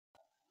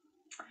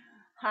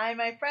Hi,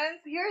 my friends.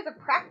 Here's a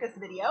practice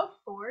video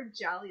for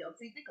Jolly Old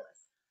St.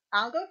 Nicholas.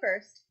 I'll go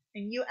first,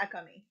 and you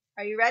echo me.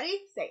 Are you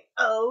ready? Say,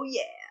 oh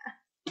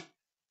yeah.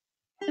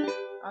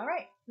 All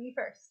right, me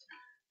first.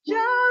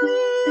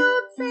 Jolly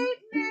Old St.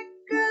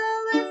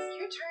 Nicholas,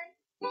 your turn.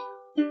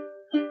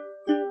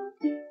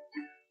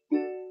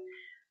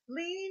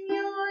 Lean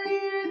your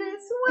ear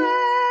this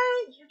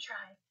way. You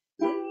try.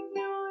 Lean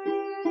your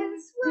ear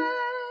this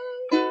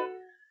way.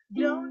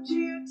 Don't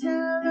you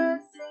tell a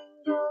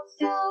single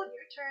soul.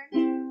 Your turn.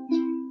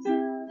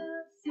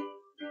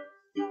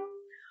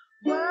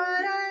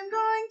 What I'm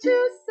going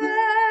to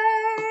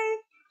say,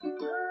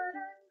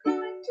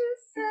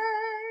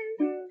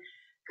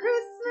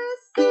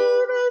 Christmas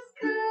Eve is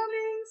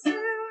coming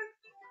soon.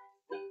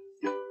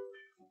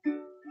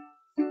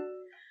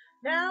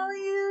 Now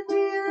you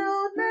dear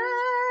old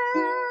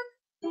man,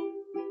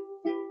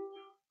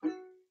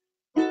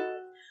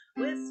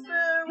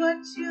 whisper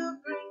what you'll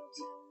bring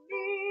to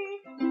me.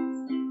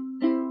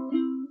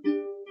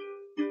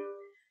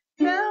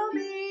 Tell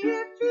me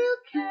if you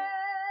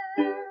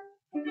can.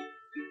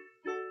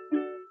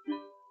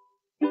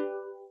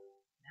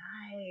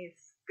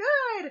 Nice.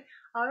 Good.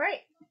 All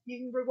right. You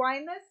can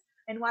rewind this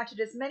and watch it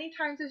as many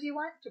times as you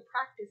want to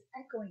practice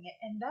echoing it,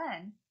 and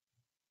then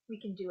we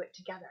can do it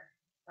together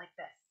like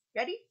this.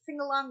 Ready? Sing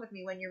along with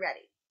me when you're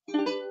ready.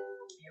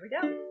 Here we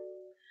go.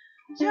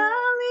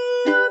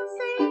 Jolly Old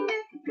St.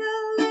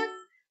 Nicholas,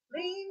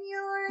 lean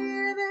your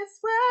ear this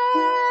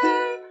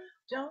way.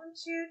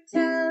 Don't you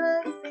tell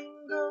a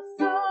single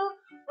soul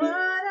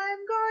what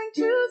I'm going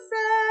to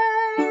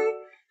say.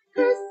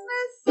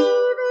 Christmas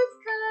Eve is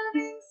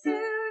coming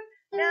soon.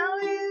 Now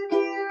you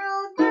dear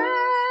old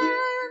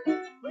man,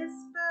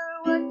 whisper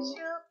what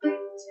you'll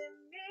bring to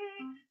me.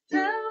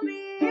 Tell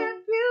me if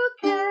you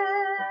can.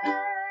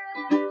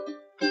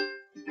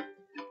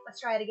 Let's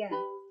try it again.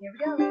 Here we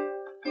go.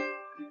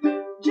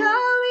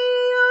 Jolly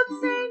Old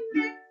St.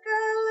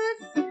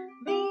 Nicholas,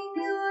 lean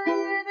your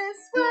ear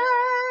this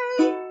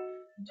way.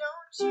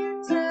 Don't you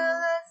tell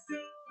a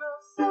single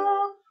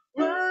soul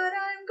what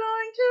I'm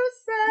going to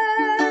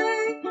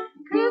say.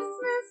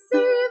 Christmas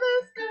Eve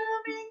is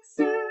coming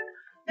soon.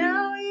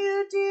 Now you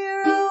dear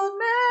old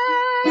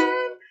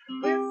man,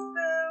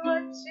 whisper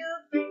what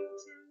you'll bring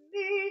to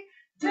me.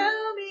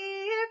 Tell me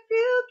if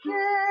you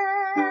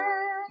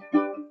can.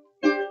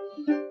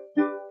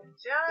 Good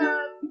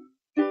job.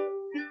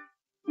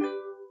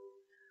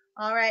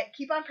 All right,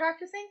 keep on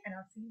practicing, and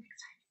I'll see you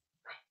next time.